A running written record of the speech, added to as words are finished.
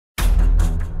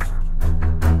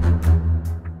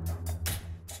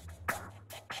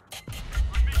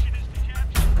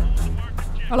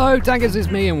Hello tankers,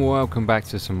 it's me and welcome back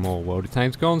to some more World of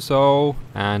Tanks console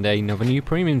and another new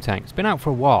premium tank. It's been out for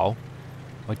a while.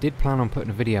 I did plan on putting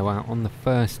a video out on the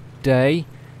first day.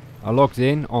 I logged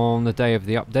in on the day of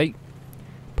the update,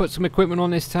 put some equipment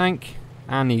on this tank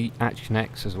and the Action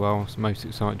X as well. I was most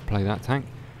excited to play that tank.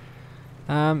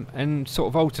 And sort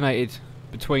of alternated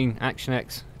between Action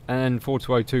X and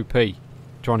 4202P,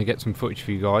 trying to get some footage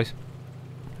for you guys.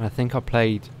 And I think I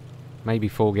played maybe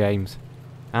 4 games.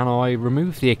 And I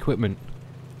removed the equipment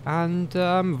and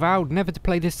vowed never to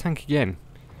play this tank again.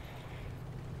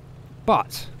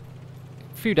 But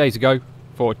a few days ago,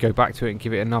 thought I'd go back to it and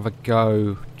give it another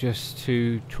go, just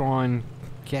to try and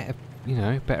get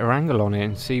a better angle on it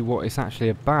and see what it's actually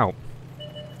about.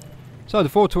 So the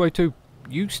 4202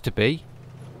 used to be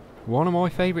one of my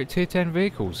favourite tier 10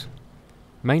 vehicles,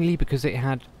 mainly because it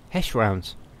had HESH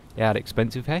rounds. It had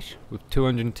expensive HESH with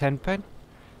 210 pen.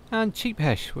 And cheap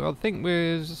HESH, well I think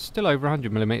we're still over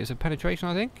 100mm of penetration,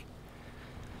 I think.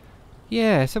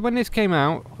 Yeah, so when this came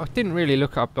out, I didn't really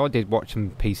look up, I did watch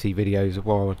some PC videos a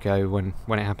while ago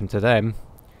when it happened to them.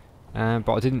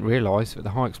 But I didn't realise that the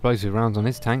high explosive rounds on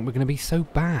this tank were going to be so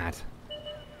bad.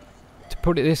 To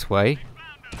put it this way,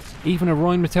 even a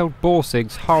Rheinmetall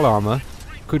Borsig's hull armour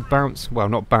could bounce, well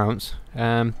not bounce,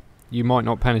 you might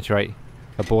not penetrate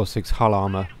a Borsig's hull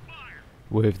armour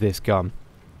with this gun.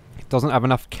 It doesn't have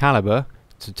enough caliber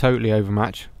to totally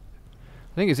overmatch.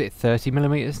 I think, is it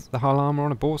 30mm the hull armour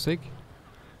on a Borsig?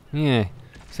 Yeah,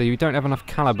 so you don't have enough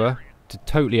caliber to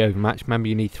totally overmatch. Remember,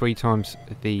 you need 3 times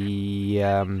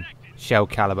the shell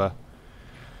caliber.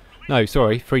 No,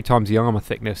 sorry, 3 times the armour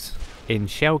thickness in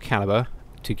shell caliber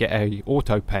to get a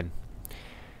auto pen.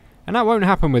 And that won't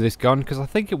happen with this gun because I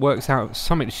think it works out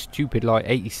something stupid like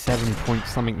 87 point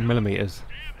something millimeters.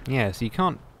 Yeah, so you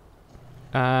can't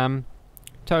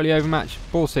totally overmatch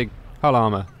Borsig hull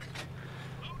armour.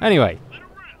 Anyway,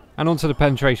 and onto the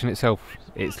penetration itself,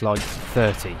 it's like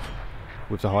 30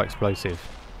 with the high explosive.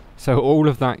 So all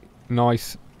of that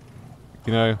nice,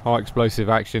 high explosive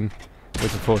action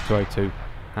with the 4202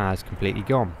 has completely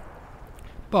gone.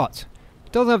 But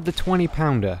it does have the 20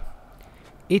 pounder.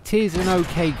 It is an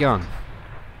okay gun,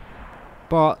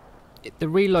 but the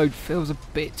reload feels a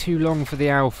bit too long for the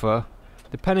alpha.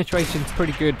 The penetration's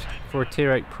pretty good for a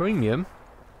tier 8 premium,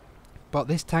 but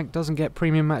this tank doesn't get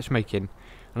premium matchmaking.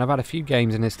 And I've had a few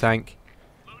games in this tank.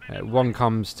 One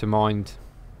comes to mind.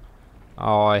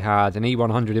 I had an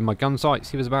E100 in my gun sights.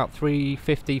 He was about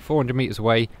 350, 400 metres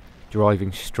away,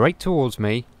 driving straight towards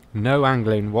me, no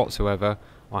angling whatsoever.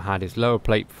 I had his lower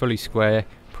plate fully square,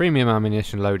 premium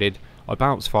ammunition loaded. I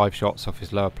bounced 5 shots off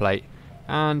his lower plate,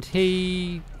 and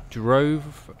he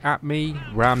drove at me,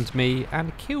 rammed me,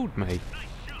 and killed me.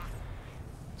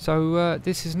 So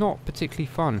this is not particularly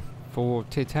fun for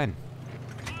tier 10.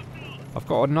 I've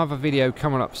got another video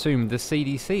coming up soon, the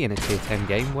CDC in a tier 10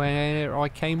 game, where I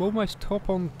came almost top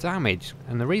on damage,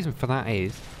 and the reason for that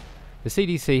is the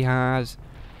CDC has,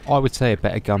 I would say, a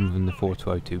better gun than the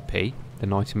 4202P. The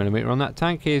 90mm on that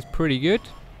tank is pretty good.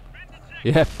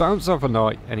 Yeah, bounce off a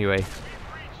night anyway.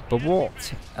 But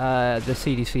what the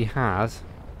CDC has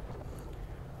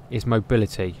is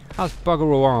mobility. It has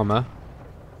bugger all armour,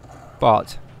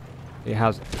 but it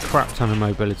has a crap ton of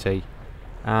mobility.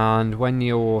 And when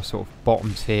you're sort of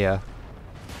bottom tier,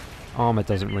 armour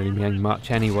doesn't really mean much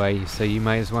anyway, so you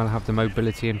may as well have the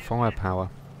mobility and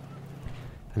firepower.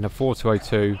 And the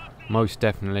 4202 most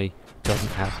definitely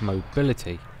doesn't have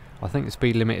mobility. I think the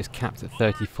speed limit is capped at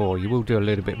 34. You will do a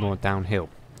little bit more downhill.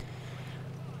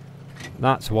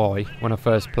 That's why when I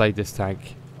first played this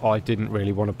tank, I didn't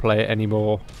really want to play it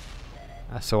anymore,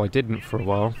 so I didn't for a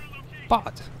while.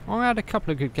 But I had a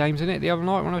couple of good games in it the other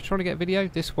night when I was trying to get video.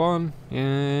 This one,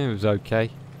 yeah, it was okay.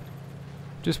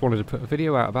 Just wanted to put a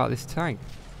video out about this tank.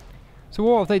 So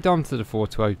what have they done to the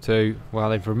 4202? Well,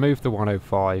 they've removed the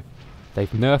 105. They've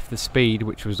nerfed the speed,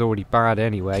 which was already bad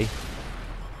anyway.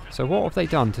 So what have they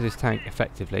done to this tank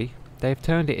effectively? They've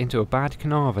turned it into a bad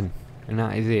Carnarvon, and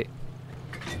that is it.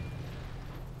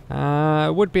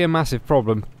 It would be a massive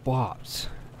problem, but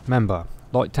remember,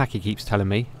 like Taki keeps telling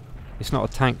me, it's not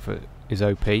a tank that is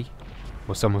OP,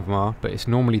 or some of them are, but it's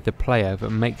normally the player that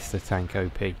makes the tank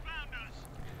OP.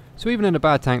 So even in a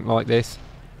bad tank like this,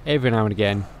 every now and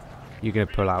again, you're going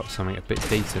to pull out something a bit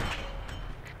decent.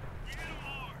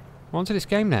 On to this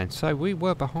game then. So we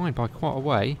were behind by quite a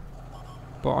way,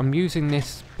 but I'm using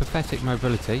this pathetic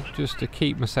mobility just to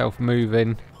keep myself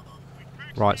moving.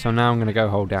 Right, so now I'm going to go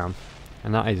hold down,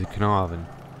 and that is a Carnarvon.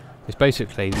 It's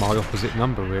basically my opposite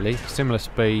number really, similar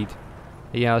speed.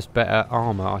 He has better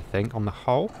armour, I think, on the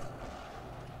whole.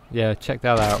 Yeah, check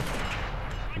that out.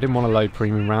 I didn't want to load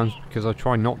premium rounds because I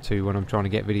try not to when I'm trying to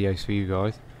get videos for you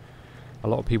guys. A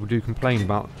lot of people do complain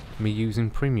about me using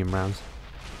premium rounds.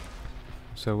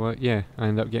 So yeah, I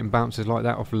end up getting bounces like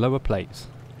that off lower plates.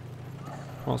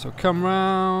 Right, so come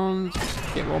round,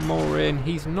 get one more in.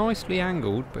 He's nicely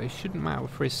angled, but it shouldn't matter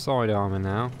for his side armour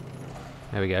now.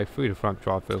 There we go, through the front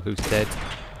drive wheel, who's dead.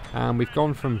 And we've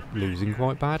gone from losing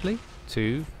quite badly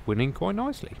to winning quite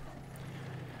nicely.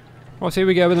 Right, so here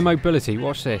we go with the mobility.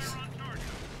 Watch this.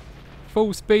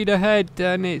 Full speed ahead,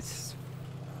 and it's...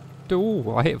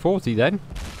 Oh, I hit 40 then.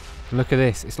 And look at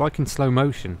this, it's like in slow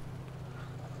motion.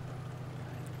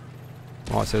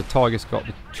 Right, so the Tiger's got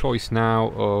the choice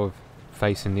now of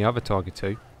facing the other Tiger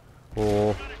 2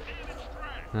 or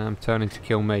turning to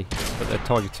kill me. But the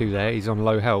Tiger 2 there, he's on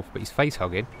low health, but he's face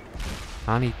hugging.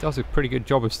 And he does a pretty good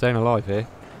job of staying alive here.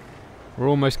 We're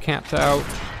almost capped out.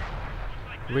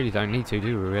 Really don't need to,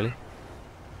 do we really?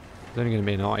 There's only going to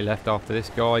be an eye left after this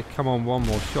guy. Come on, one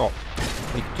more shot.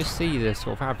 You can just see the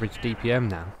sort of average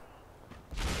DPM now.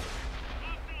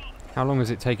 How long has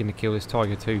it taken to kill this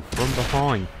Tiger 2 from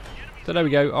behind? So there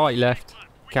we go, eye left,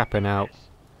 capping out.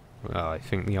 Well, I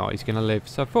think the eye's going to live.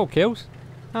 So 4 kills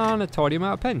and a tidy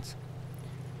amount of pence.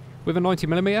 With a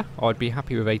 90mm, I'd be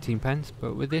happy with 18 pence,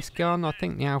 but with this gun, I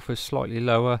think the alpha's slightly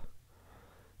lower,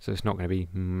 so it's not going to be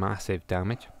massive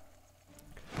damage.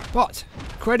 But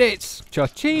credits,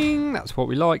 cha-ching, that's what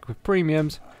we like with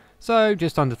premiums. So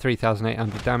just under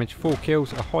 3,800 damage, 4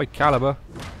 kills, a high caliber,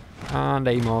 and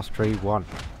a mastery 1.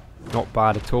 Not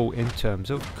bad at all in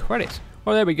terms of credits.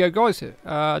 Well, there we go, guys.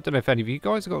 I don't know if any of you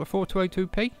guys have got the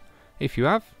 4202P. If you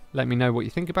have, let me know what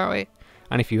you think about it.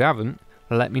 And if you haven't,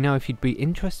 let me know if you'd be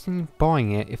interested in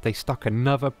buying it if they stuck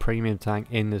another premium tank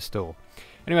in the store.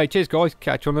 Anyway, cheers guys,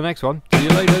 catch you on the next one. See you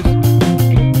later.